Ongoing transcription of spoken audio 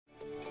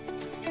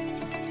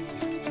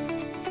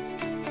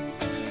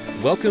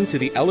Welcome to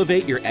the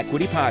Elevate Your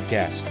Equity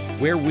podcast,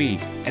 where we,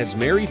 as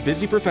married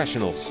busy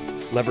professionals,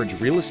 leverage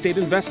real estate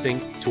investing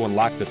to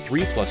unlock the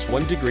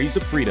 3+1 degrees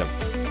of freedom: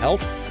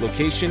 health,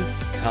 location,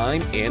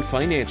 time, and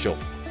financial.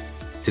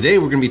 Today,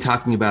 we're going to be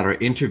talking about our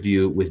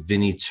interview with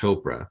Vinny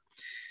Chopra.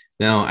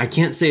 Now, I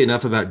can't say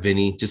enough about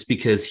Vinny just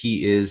because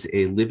he is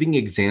a living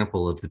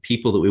example of the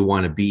people that we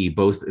want to be,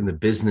 both in the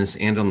business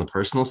and on the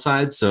personal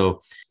side.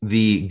 So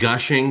the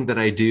gushing that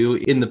I do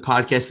in the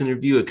podcast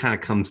interview, it kind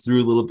of comes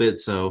through a little bit.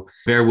 So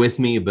bear with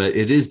me, but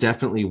it is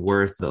definitely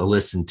worth a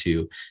listen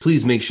to.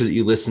 Please make sure that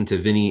you listen to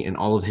Vinny and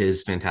all of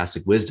his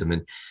fantastic wisdom.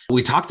 And what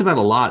we talked about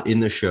a lot in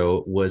the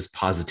show was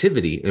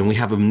positivity. And we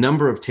have a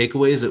number of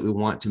takeaways that we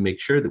want to make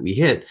sure that we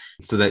hit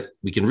so that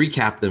we can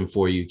recap them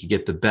for you to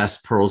get the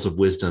best pearls of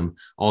wisdom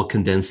all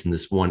condensed in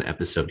this one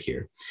episode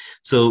here.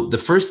 So the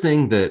first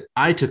thing that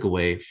I took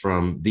away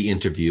from the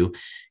interview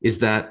is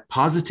that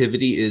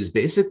positivity is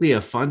basically a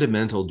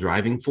fundamental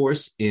driving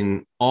force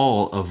in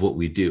all of what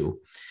we do.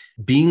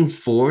 Being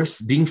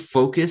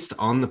focused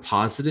on the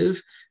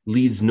positive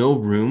leaves no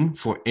room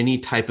for any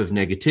type of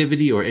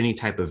negativity or any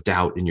type of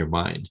doubt in your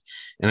mind.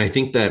 And I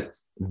think that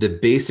the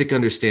basic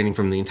understanding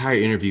from the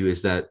entire interview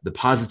is that the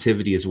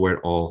positivity is where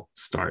it all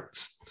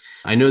starts.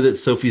 I know that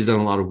Sophie's done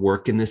a lot of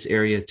work in this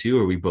area too,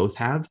 or we both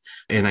have.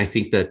 And I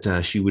think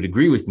that she would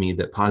agree with me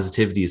that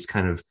positivity is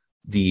kind of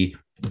the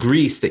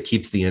grease that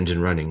keeps the engine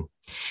running.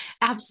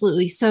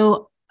 Absolutely.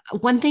 So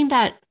one thing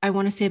that I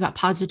want to say about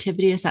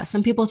positivity is that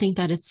some people think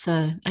that it's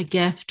a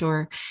gift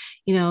or,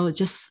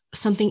 just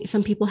something.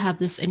 Some people have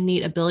this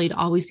innate ability to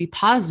always be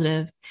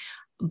positive.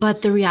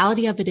 But the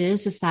reality of it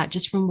is that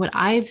just from what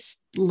I've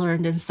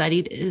learned and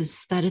studied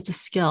is that it's a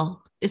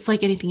skill. It's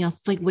like anything else.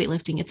 It's like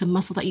weightlifting. It's a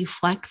muscle that you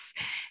flex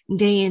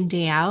day in,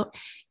 day out.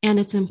 And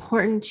it's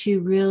important to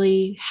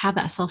really have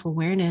that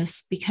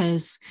self-awareness,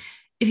 because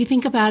if you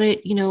think about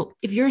it,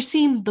 if you're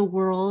seeing the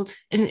world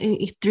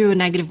through a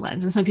negative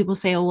lens, and some people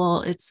say, oh,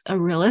 well, it's a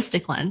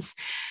realistic lens.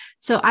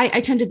 So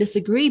I tend to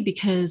disagree,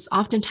 because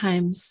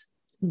oftentimes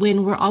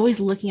when we're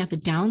always looking at the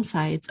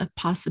downsides of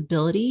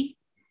possibility,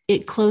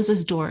 it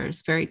closes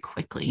doors very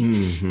quickly.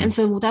 Mm-hmm. And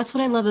so that's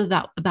what I love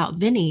about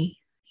Vinny.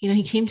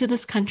 He came to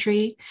this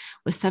country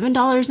with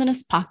 $7 in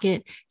his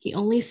pocket. He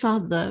only saw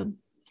the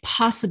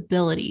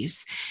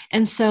possibilities.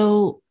 And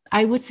so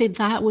I would say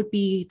that would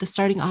be the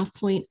starting off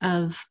point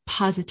of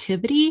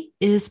positivity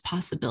is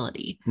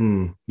possibility.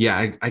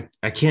 Yeah,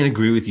 I can't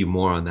agree with you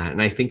more on that.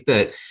 And I think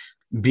that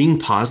being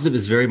positive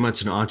is very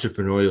much an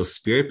entrepreneurial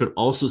spirit, but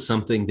also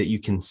something that you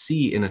can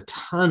see in a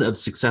ton of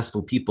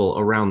successful people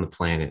around the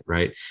planet,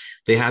 right?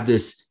 They have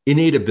this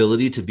innate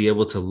ability to be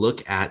able to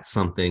look at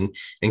something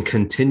and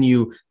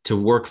continue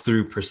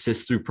to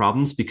persist through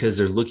problems because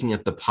they're looking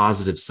at the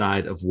positive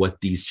side of what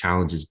these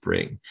challenges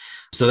bring.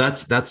 So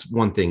that's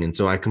one thing. And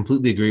so I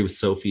completely agree with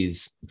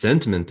Sophie's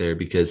sentiment there,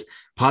 because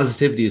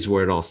positivity is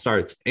where it all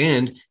starts.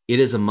 And it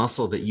is a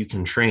muscle that you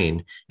can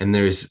train. And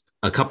there's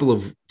a couple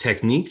of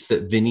techniques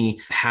that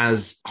Vinny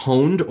has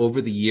honed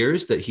over the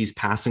years that he's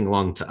passing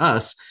along to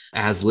us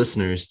as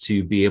listeners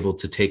to be able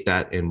to take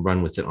that and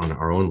run with it on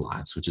our own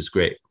lives, which is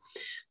great.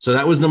 So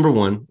that was number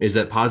one, is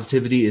that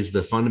positivity is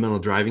the fundamental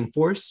driving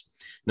force.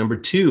 Number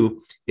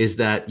two is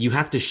that you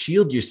have to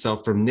shield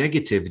yourself from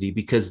negativity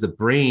because the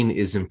brain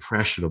is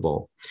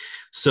impressionable.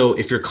 So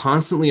if you're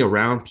constantly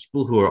around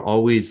people who are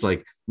always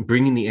like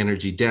bringing the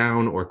energy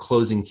down or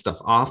closing stuff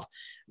off,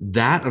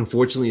 that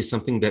unfortunately is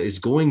something that is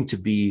going to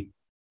be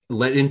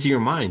let into your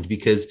mind,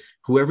 because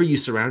whoever you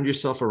surround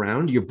yourself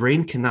around, your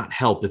brain cannot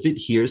help. If it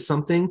hears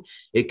something,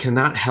 it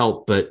cannot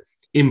help but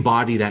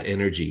embody that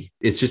energy.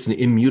 It's just an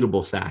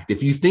immutable fact.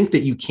 If you think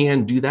that you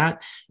can do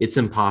that, it's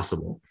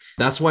impossible.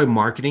 That's why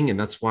marketing, and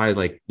that's why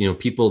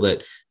people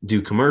that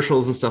do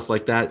commercials and stuff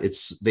like that,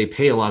 they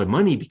pay a lot of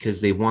money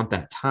because they want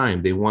that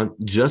time. They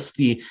want just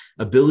the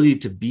ability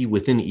to be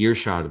within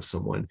earshot of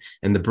someone.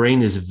 And the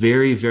brain is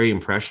very, very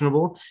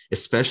impressionable,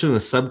 especially on a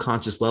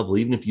subconscious level,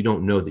 even if you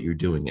don't know that you're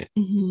doing it.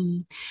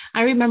 Mm-hmm.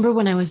 I remember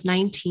when I was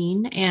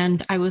 19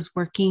 and I was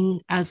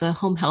working as a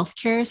home health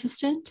care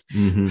assistant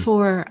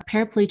for a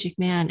paraplegic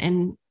man.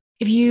 And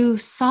if you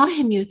saw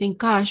him, you think,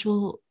 gosh,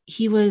 well,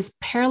 he was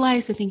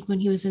paralyzed, I think, when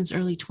he was in his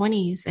early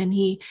 20s, and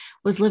he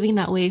was living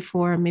that way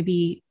for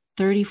maybe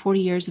 30, 40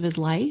 years of his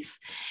life.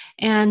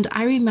 And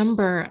I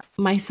remember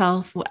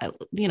myself,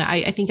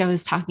 I think I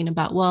was talking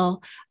about,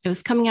 well, I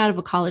was coming out of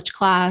a college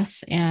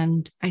class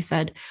and I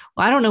said,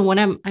 well, I don't know when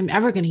I'm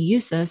ever going to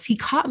use this. He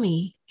caught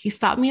me. He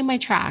stopped me in my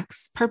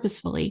tracks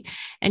purposefully.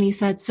 And he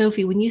said,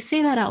 Sophie, when you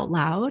say that out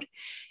loud,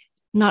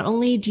 not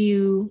only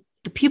do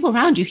the people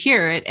around you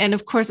hear it, and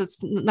of course that's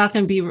not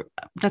going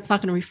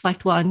to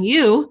reflect well on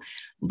you,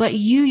 but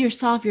you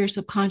yourself, your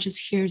subconscious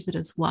hears it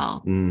as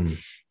well.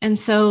 And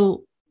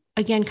so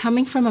again,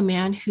 coming from a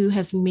man who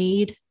has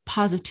made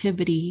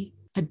positivity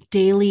a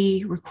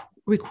daily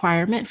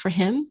requirement for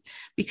him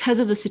because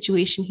of the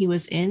situation he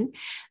was in,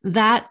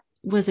 that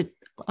was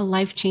a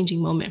life-changing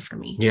moment for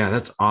me. Yeah,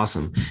 that's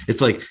awesome.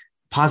 It's like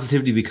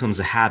positivity becomes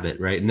a habit,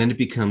 right? And then it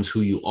becomes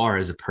who you are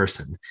as a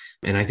person.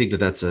 And I think that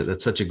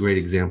that's such a great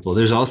example.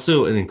 There's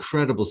also an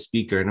incredible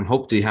speaker, and I'm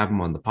hoping to have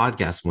him on the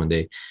podcast one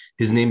day.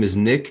 His name is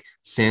Nick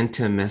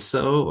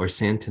Santaneso or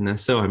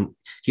Santaneso.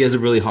 He has a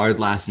really hard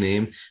last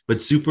name, but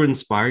super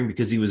inspiring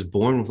because he was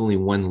born with only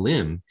one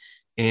limb.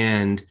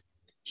 And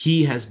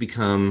he has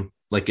become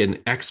like an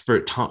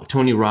expert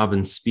Tony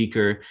Robbins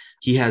speaker.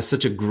 He has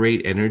such a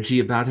great energy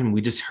about him. We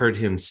just heard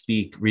him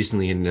speak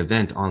recently in an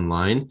event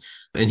online,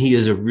 and he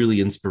is a really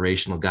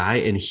inspirational guy.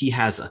 And he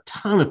has a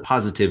ton of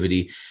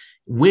positivity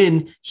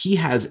when he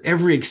has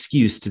every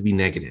excuse to be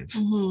negative,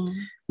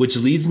 which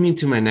leads me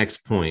to my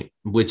next point,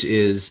 which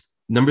is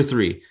number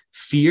 3,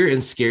 fear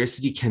and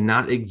scarcity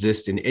cannot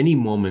exist in any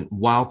moment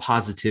while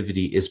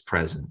positivity is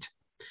present.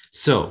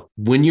 So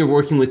when you're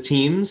working with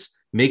teams,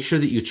 make sure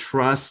that you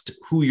trust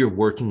who you're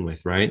working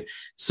with, right?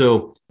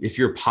 So if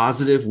you're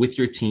positive with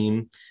your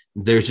team,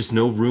 there's just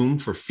no room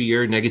for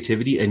fear,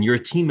 negativity, and your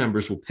team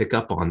members will pick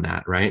up on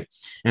that, right?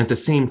 And at the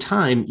same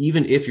time,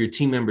 even if your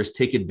team members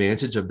take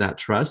advantage of that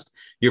trust,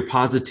 your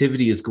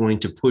positivity is going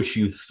to push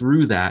you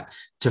through that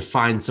to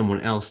find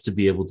someone else to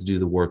be able to do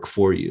the work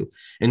for you.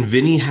 And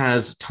Vinny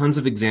has tons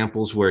of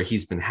examples where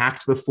he's been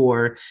hacked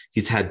before,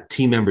 he's had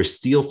team members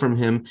steal from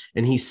him,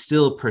 and he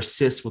still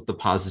persists with the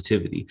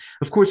positivity.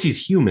 Of course,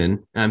 he's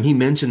human. He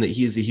mentioned that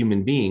he is a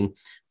human being,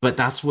 but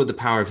that's where the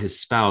power of his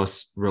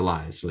spouse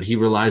relies. He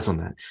relies on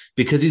that.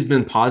 Because he's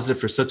been positive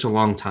for such a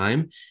long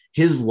time,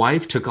 his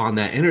wife took on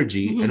that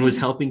energy and was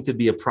helping to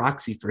be a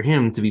proxy for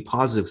him to be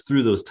positive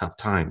through those tough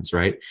times,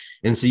 right?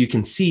 And so you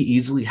can see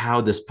easily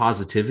how this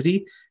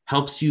positivity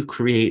helps you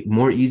create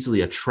more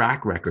easily a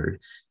track record.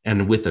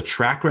 And with a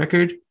track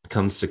record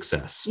comes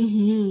success.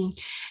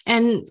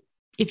 And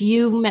if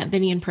you met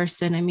Vinny in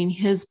person, I mean,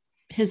 his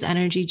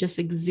energy just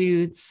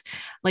exudes,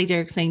 like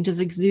Derek's saying, just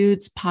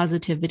exudes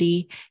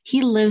positivity.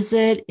 He lives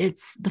it.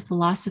 It's the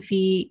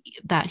philosophy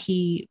that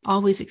he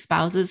always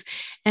espouses.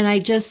 And I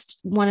just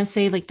want to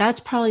say, like, that's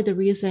probably the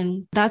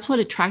reason, that's what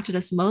attracted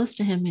us most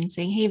to him and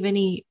saying, hey,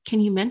 Vinny, can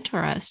you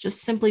mentor us?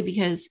 Just simply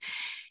because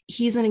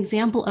he's an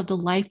example of the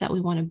life that we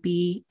want to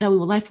be,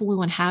 life we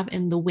want to have,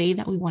 and the way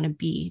that we want to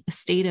be, the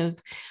state of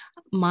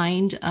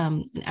mind,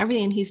 and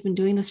everything. And he's been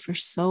doing this for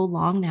so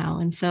long now.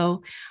 And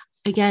so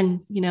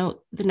again,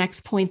 the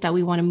next point that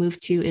we want to move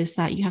to is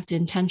that you have to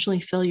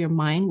intentionally fill your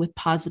mind with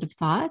positive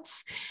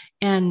thoughts.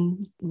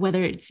 And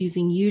whether it's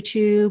using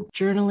YouTube,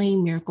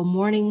 journaling, miracle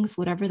mornings,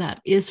 whatever that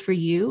is for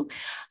you,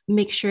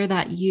 make sure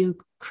that you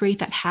create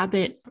that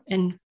habit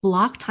and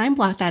time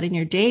block that in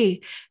your day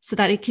so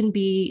that it can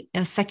be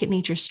a second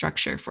nature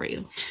structure for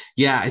you.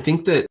 Yeah, I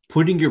think that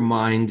putting your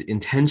mind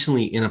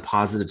intentionally in a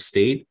positive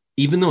state,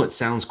 even though it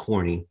sounds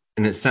corny,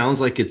 and it sounds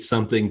like it's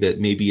something that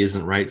maybe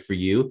isn't right for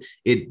you,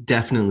 it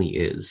definitely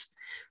is.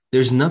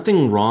 There's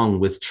nothing wrong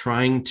with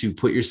trying to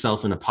put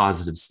yourself in a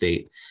positive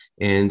state.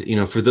 And,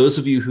 for those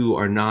of you who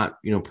are not,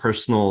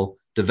 personal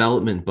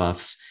development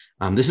buffs,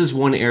 this is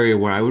one area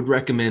where I would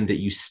recommend that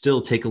you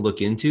still take a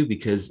look into,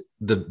 because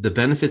the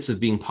benefits of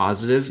being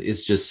positive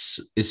it's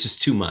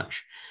just too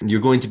much. You're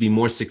going to be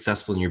more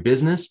successful in your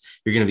business.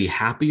 You're going to be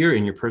happier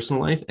in your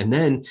personal life. And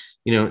then,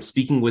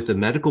 speaking with a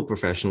medical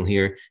professional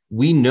here,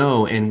 we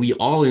know, and we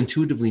all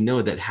intuitively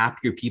know, that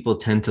happier people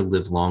tend to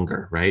live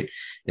longer, right?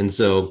 And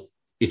so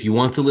if you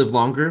want to live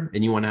longer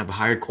and you want to have a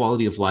higher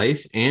quality of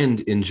life and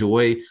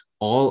enjoy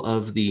all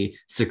of the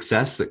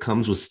success that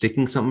comes with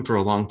sticking something for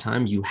a long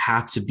time, you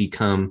have to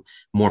become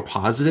more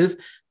positive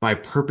by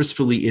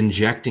purposefully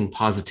injecting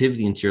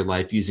positivity into your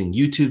life using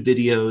YouTube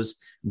videos,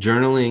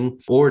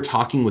 journaling, or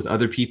talking with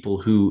other people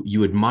who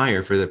you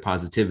admire for their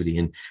positivity.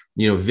 And,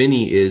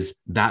 Vinny is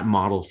that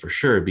model for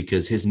sure,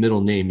 because his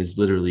middle name is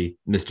literally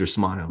Mr.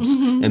 Smiles.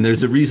 And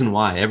there's a reason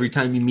why. Every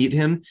time you meet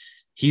him,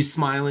 he's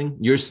smiling,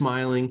 you're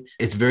smiling.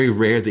 It's very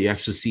rare that you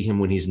actually see him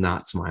when he's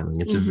not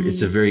smiling.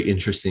 It's a very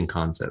interesting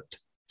concept.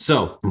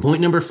 So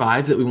point number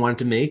 5 that we wanted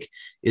to make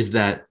is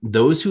that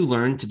those who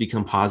learn to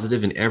become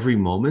positive in every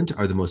moment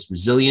are the most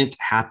resilient,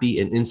 happy,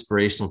 and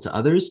inspirational to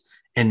others,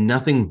 and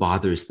nothing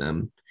bothers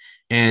them.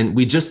 And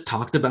we just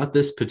talked about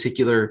this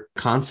particular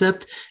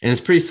concept, and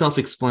it's pretty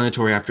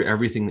self-explanatory after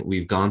everything that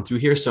we've gone through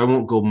here, so I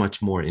won't go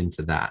much more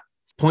into that.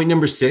 Point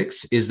number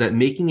 6 is that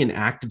making an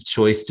active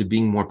choice to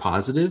being more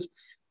positive,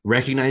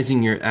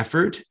 recognizing your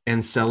effort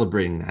and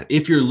celebrating that.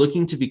 If you're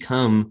looking to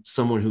become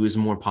someone who is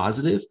more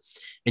positive,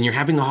 and you're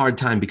having a hard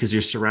time because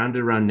you're surrounded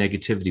around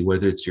negativity,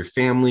 whether it's your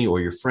family or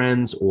your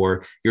friends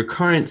or your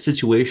current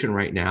situation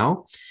right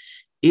now,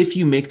 if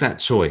you make that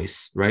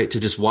choice, right, to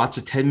just watch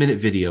a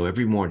 10-minute video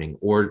every morning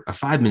or a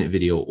 5-minute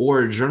video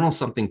or journal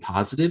something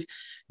positive,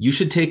 you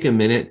should take a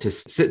minute to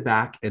sit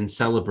back and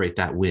celebrate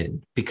that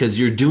win, because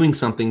you're doing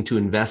something to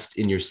invest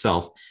in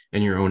yourself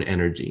and your own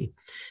energy.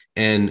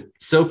 And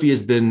Sophie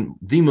has been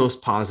the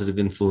most positive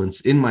influence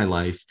in my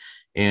life.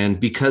 And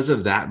because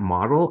of that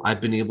model,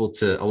 I've been able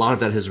to, a lot of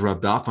that has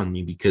rubbed off on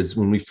me, because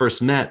when we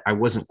first met, I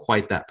wasn't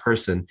quite that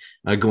person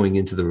going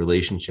into the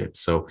relationship.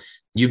 So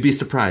you'd be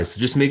surprised.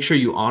 So just make sure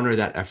you honor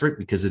that effort,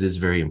 because it is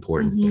very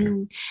important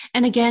there.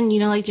 And again,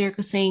 like Derek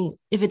was saying,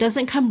 if it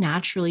doesn't come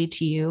naturally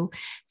to you,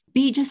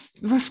 just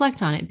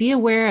reflect on it. Be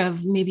aware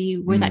of maybe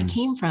where that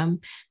came from,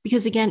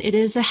 because again, it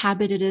is a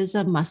habit. It is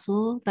a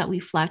muscle that we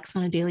flex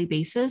on a daily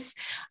basis.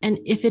 And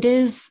if it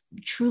is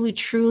truly,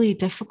 truly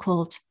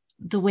difficult,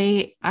 the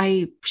way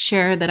I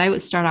share that I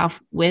would start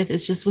off with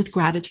is just with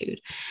gratitude.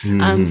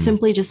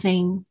 Simply just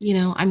saying,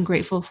 I'm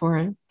grateful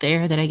for the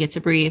air that I get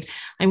to breathe.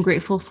 I'm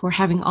grateful for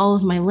having all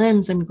of my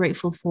limbs. I'm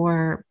grateful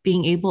for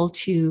being able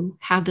to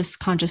have this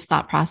conscious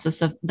thought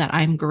process of that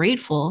I'm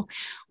grateful,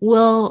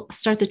 will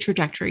start the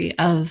trajectory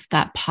of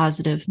that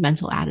positive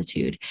mental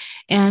attitude.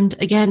 And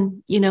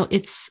again,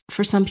 it's,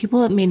 for some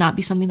people, it may not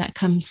be something that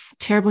comes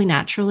terribly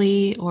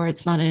naturally, or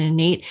it's not an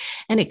innate.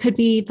 And it could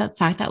be the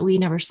fact that we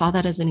never saw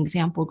that as an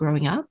example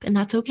growing up, and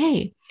that's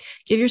okay.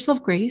 Give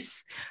yourself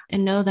grace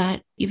and know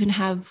that even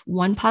have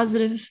one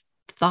positive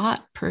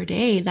thought per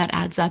day that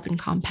adds up and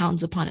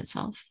compounds upon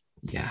itself.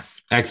 Yeah,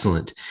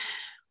 excellent.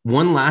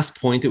 One last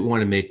point that we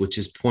want to make, which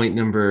is point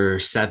number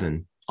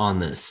 7 on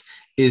this,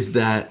 is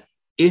that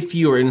if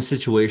you are in a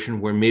situation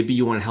where maybe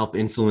you want to help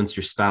influence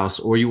your spouse,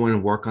 or you want to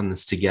work on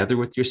this together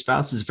with your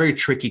spouse, it's a very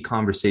tricky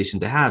conversation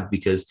to have,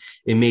 because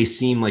it may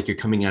seem like you're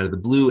coming out of the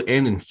blue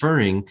and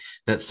inferring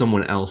that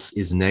someone else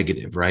is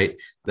negative,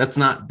 right? That's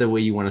not the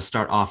way you want to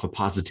start off a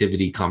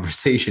positivity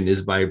conversation,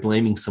 is by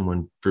blaming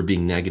someone for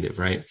being negative,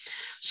 right?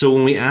 So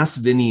when we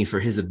asked Vinny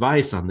for his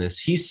advice on this,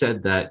 he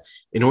said that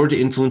in order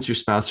to influence your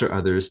spouse or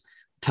others,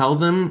 tell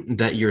them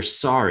that you're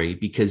sorry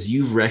because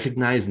you've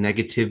recognized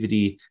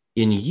negativity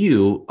in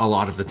you a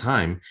lot of the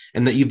time,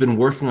 and that you've been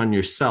working on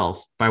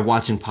yourself by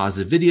watching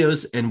positive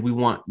videos, and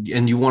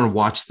you want to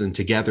watch them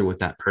together with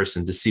that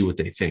person to see what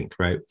they think,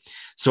 right?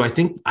 So I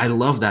think I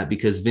love that,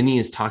 because Vinny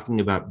is talking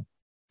about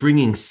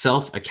bringing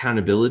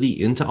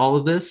self-accountability into all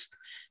of this,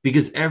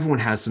 because everyone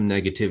has some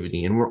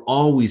negativity and we're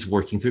always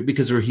working through it,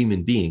 because we're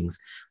human beings.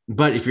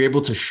 But if you're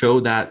able to show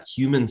that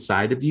human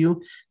side of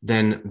you,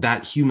 then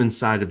that human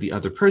side of the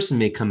other person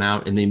may come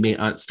out, and they may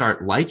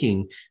start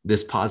liking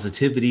this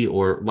positivity,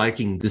 or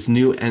liking this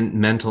new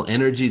mental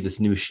energy,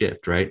 this new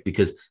shift, right?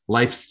 Because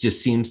life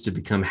just seems to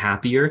become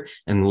happier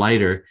and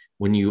lighter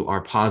when you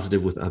are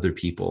positive with other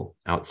people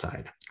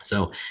outside.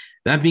 So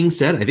that being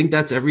said, I think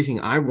that's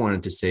everything I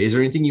wanted to say. Is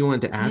there anything you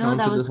wanted to add on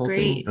to this whole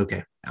thing?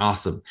 Okay,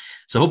 awesome.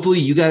 So hopefully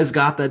you guys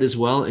got that as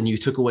well, and you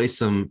took away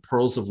some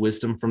pearls of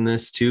wisdom from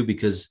this too,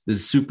 because this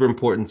is super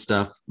important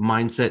stuff.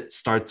 Mindset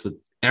starts with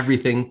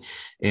everything.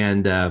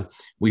 And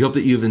we hope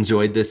that you've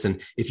enjoyed this.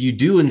 And if you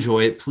do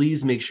enjoy it,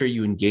 please make sure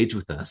you engage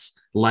with us.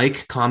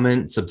 Like,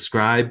 comment,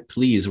 subscribe,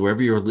 please,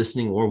 wherever you're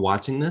listening or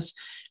watching this.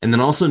 And then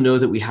also know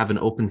that we have an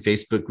open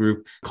Facebook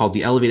group called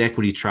the Elevate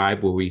Equity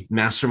Tribe, where we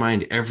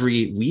mastermind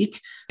every week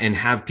and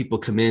have people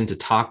come in to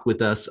talk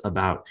with us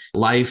about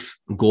life,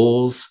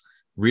 goals,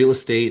 real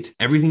estate,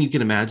 everything you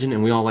can imagine.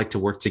 And we all like to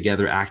work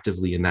together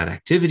actively in that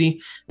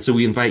activity. So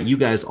we invite you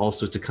guys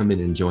also to come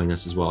in and join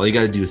us as well. All you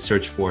got to do is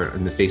search for it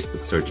in the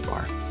Facebook search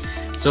bar.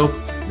 So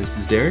this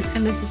is Derek.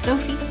 And this is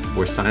Sophie.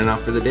 We're signing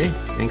off for the day.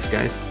 Thanks,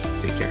 guys.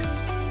 Take care.